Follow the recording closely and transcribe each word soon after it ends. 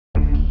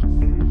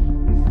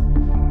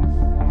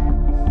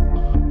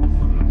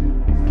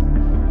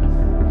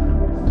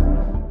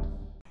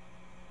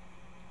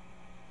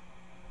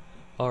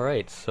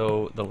Alright,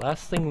 so the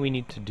last thing we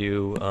need to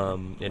do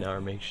in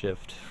our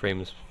makeshift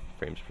frames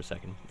per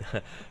second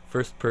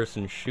first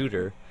person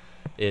shooter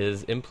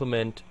is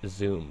implement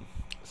zoom.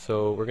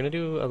 So we're going to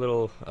do a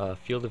little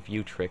field of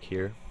view trick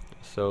here.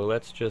 So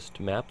let's just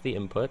map the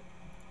input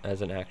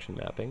as an action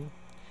mapping,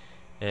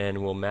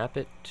 and we'll map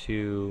it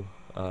to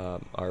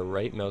our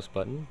right mouse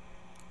button,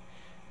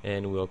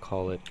 and we'll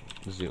call it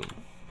zoom.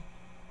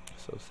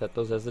 So set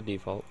those as the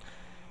default.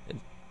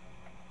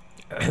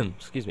 And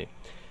excuse me.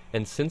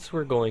 And since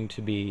we're going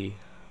to be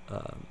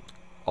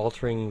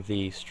altering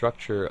the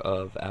structure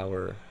of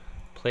our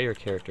player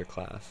character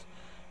class,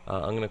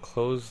 I'm going to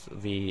close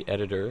the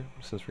editor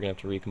since we're going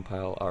to have to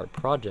recompile our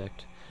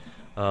project,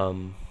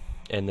 and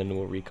then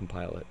we'll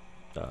recompile it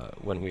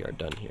when we are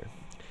done here.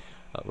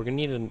 We're going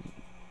to need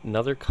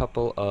another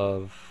couple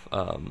of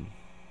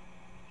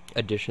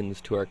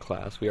additions to our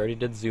class. We already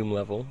did zoom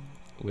level,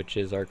 which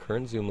is our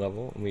current zoom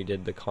level, and we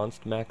did the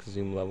const max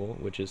zoom level,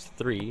 which is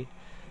 3,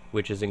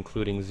 which is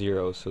including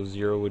 0. So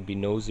 0 would be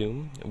no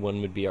zoom,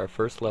 1 would be our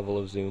first level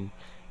of zoom,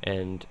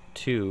 and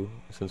 2,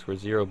 since we're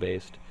 0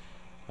 based,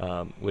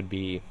 would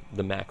be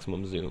the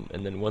maximum zoom.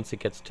 And then once it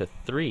gets to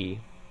 3,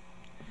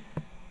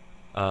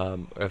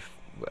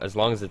 as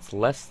long as it's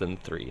less than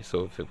 3,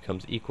 so if it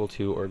becomes equal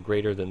to or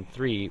greater than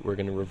 3, we're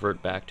going to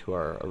revert back to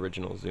our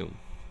original zoom.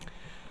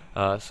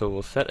 So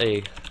we'll set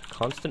a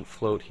constant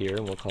float here,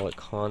 and we'll call it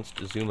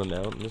const zoom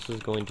amount, and this is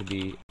going to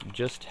be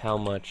just how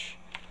much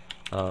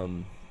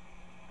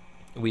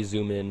we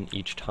zoom in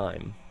each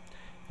time.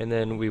 And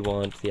then we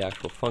want the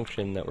actual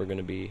function that we're going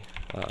to be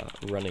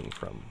running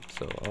from.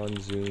 So on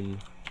zoom,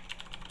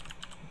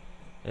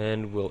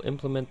 and we'll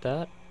implement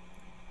that.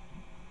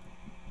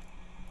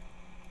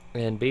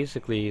 And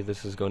basically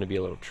this is going to be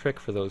a little trick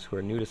for those who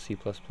are new to C++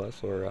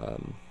 or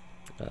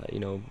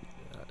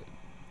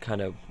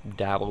kind of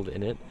dabbled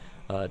in it.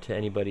 To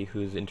anybody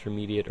who's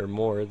intermediate or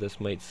more,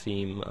 this might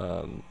seem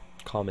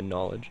common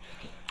knowledge.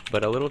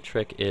 But a little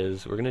trick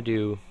is we're going to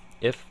do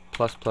if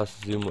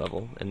 ++ zoom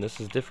level, and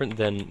this is different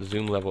than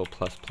zoom level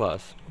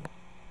 ++,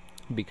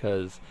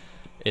 because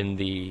in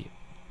the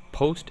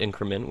post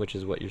increment, which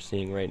is what you're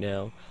seeing right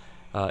now,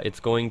 it's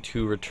going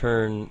to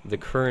return the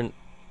current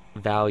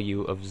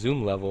value of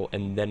zoom level,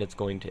 and then it's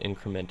going to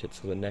increment it,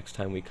 so the next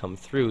time we come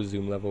through,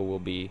 zoom level will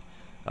be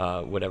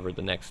whatever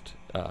the next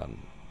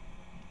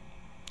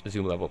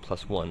zoom level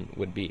 +1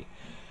 would be.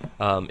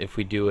 If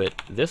we do it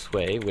this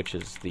way, which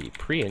is the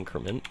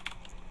pre-increment,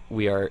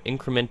 we are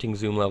incrementing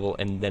zoom level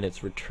and then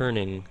it's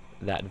returning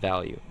that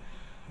value.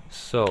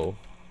 So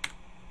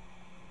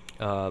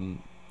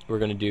we're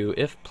going to do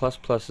if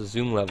 ++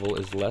 zoom level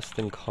is less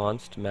than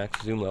const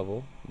max zoom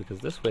level, because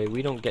this way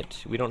we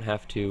don't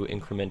have to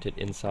increment it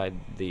inside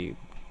the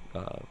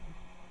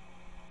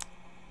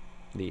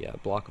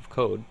block of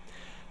code.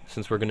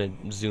 Since we're going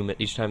to zoom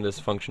it each time this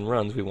function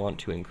runs, we want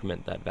to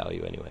increment that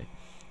value anyway,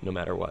 no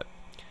matter what.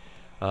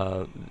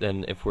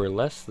 Then if we're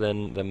less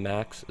than the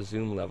max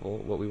zoom level,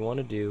 what we want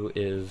to do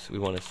is we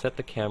want to set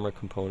the camera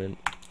component,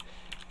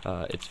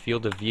 its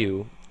field of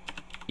view,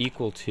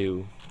 equal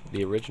to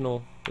the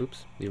original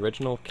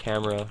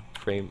camera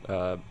frame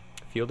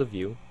field of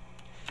view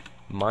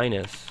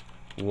minus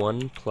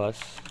 1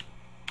 plus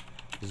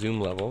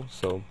zoom level.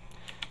 So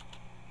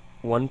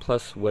 1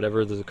 plus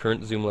whatever the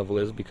current zoom level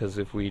is, because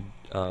if we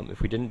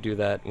didn't do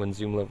that when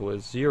zoom level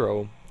is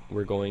 0,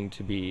 we're going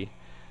to be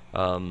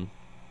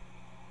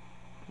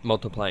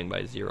multiplying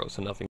by 0,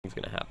 so nothing's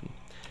going to happen.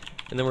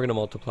 And then we're going to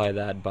multiply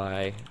that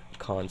by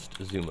const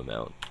zoom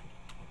amount.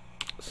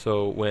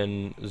 So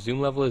when zoom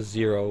level is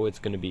 0, it's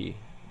going to be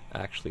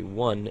actually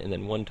 1, and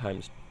then 1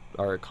 times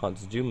our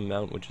const zoom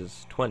amount, which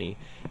is 20,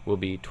 will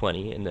be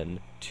 20, and then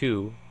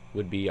 2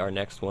 would be our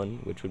next one,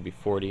 which would be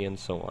 40, and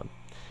so on.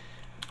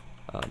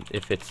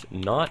 If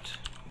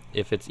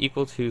it's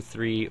equal to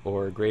 3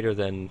 or greater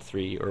than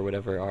 3, or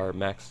whatever our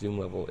max zoom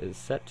level is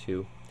set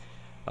to,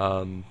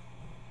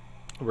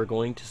 we're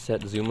going to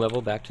set zoom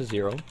level back to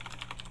 0,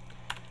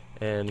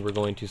 and we're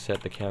going to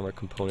set the camera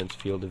component's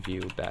field of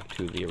view back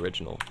to the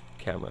original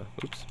camera,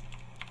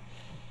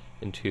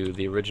 into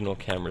the original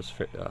camera's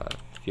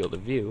field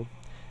of view.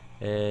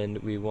 And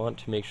we want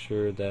to make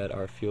sure that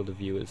our field of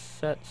view is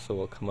set, so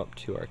we'll come up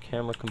to our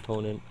camera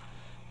component,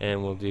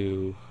 and we'll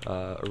do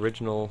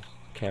original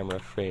camera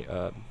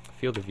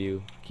field of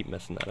view, keep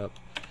messing that up,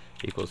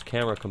 equals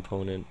camera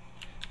component,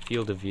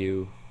 field of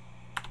view,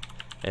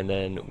 and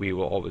then we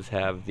will always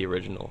have the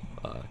original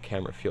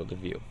camera field of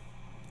view.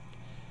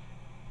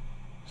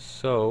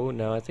 So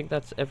now I think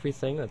that's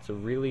everything. That's a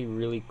really,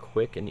 really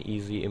quick and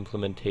easy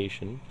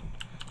implementation.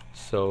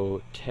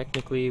 So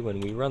technically when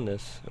we run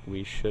this,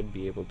 we should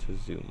be able to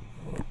zoom.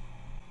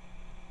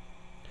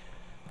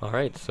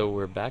 Alright, so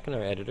we're back in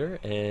our editor,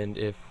 and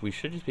if we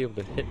should just be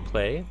able to hit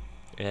play,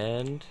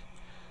 and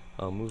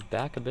I'll move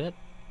back a bit,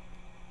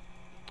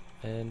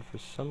 and for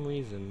some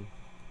reason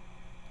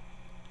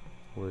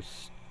we're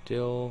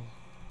still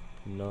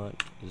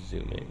not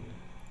zooming.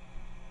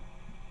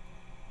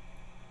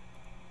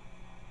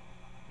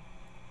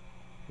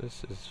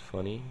 This is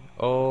funny.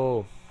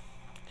 Oh,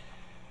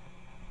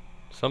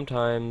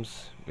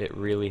 sometimes it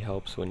really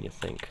helps when you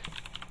think.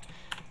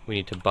 We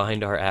need to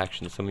bind our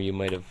actions. Some of you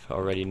might have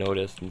already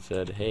noticed and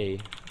said, hey,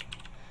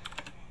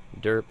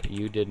 derp,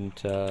 you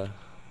didn't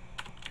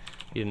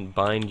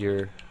bind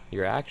your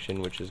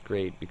action, which is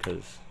great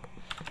because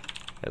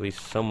at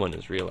least someone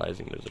is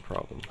realizing there's a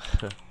problem.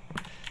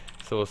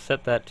 So we'll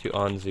set that to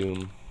on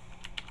zoom,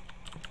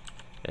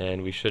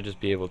 and we should just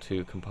be able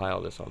to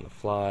compile this on the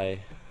fly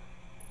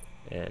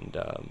and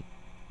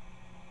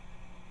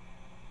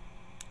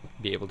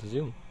be able to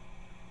zoom.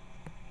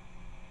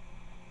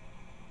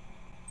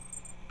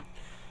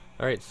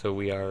 Alright, so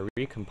we are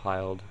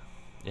recompiled,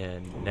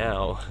 and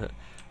now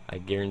I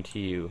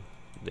guarantee you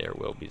there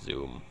will be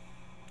zoom.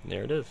 And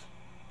there it is.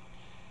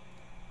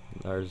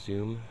 Our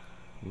zoom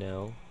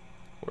now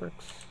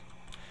works.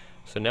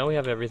 So now we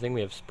have everything.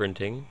 We have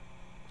sprinting,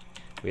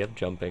 we have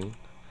jumping,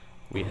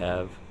 we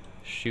have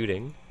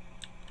shooting,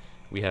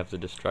 we have the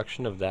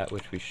destruction of that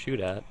which we shoot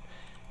at,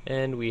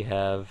 and we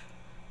have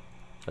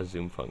a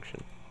zoom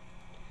function.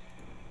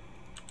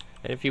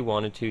 And if you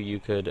wanted to, you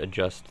could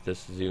adjust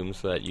this zoom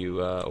so that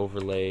you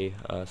overlay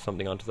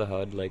something onto the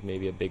HUD, like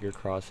maybe a bigger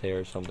crosshair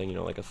or something, you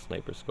know, like a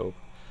sniper scope.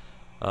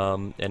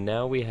 And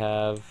now we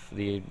have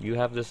you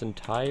have this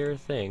entire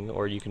thing,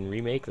 or you can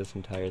remake this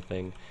entire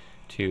thing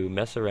to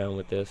mess around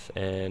with this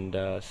and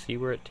see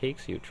where it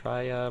takes you.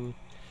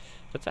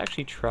 Let's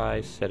actually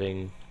try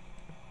setting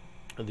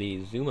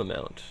the zoom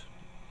amount.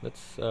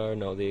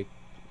 No, the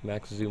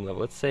max zoom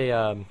level. Let's say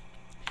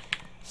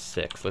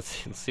 6.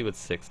 Let's see what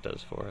 6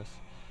 does for us.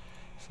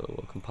 So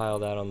we'll compile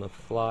that on the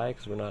fly,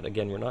 because we're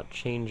not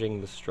changing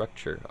the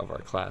structure of our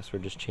class, we're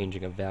just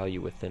changing a value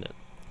within it.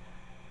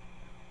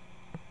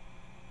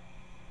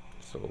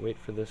 So we'll wait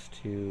for this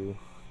to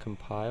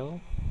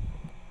compile.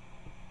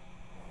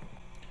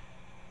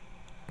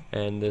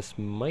 And this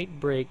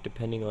might break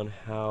depending on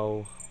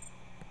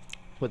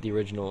what the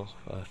original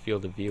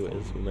field of view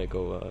is. We might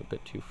go a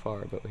bit too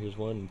far, but here's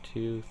 1,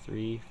 2,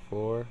 3,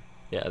 4.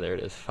 Yeah, there it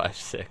is, 5,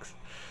 6.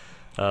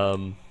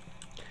 So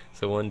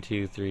 1,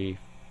 2, 3.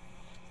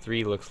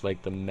 3 looks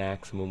like the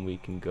maximum we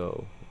can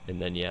go,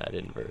 and then yeah, it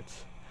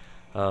inverts.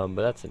 But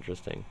that's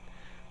interesting.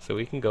 So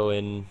we can go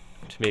in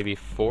to maybe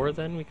 4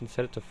 then, we can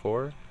set it to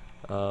 4.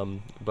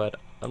 But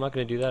I'm not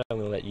going to do that, I'm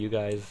going to let you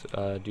guys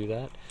do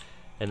that.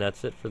 And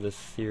that's it for this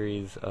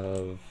series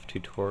of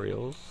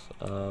tutorials.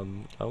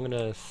 I'm going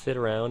to sit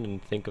around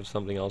and think of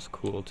something else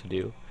cool to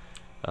do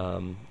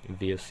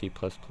via C++,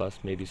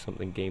 maybe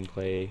something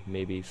gameplay,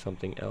 maybe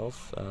something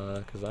else,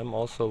 because I'm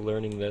also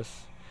learning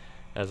this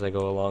as I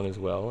go along as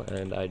well,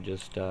 and I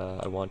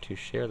want to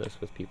share this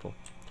with people.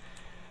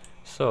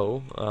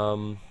 So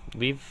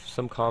leave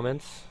some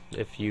comments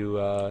if you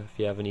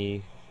have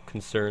any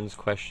concerns,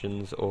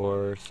 questions,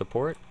 or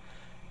support,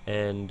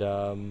 and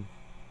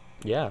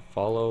yeah,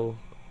 follow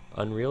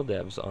Unreal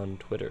Devs on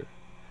Twitter.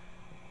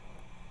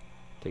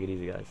 Take it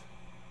easy, guys.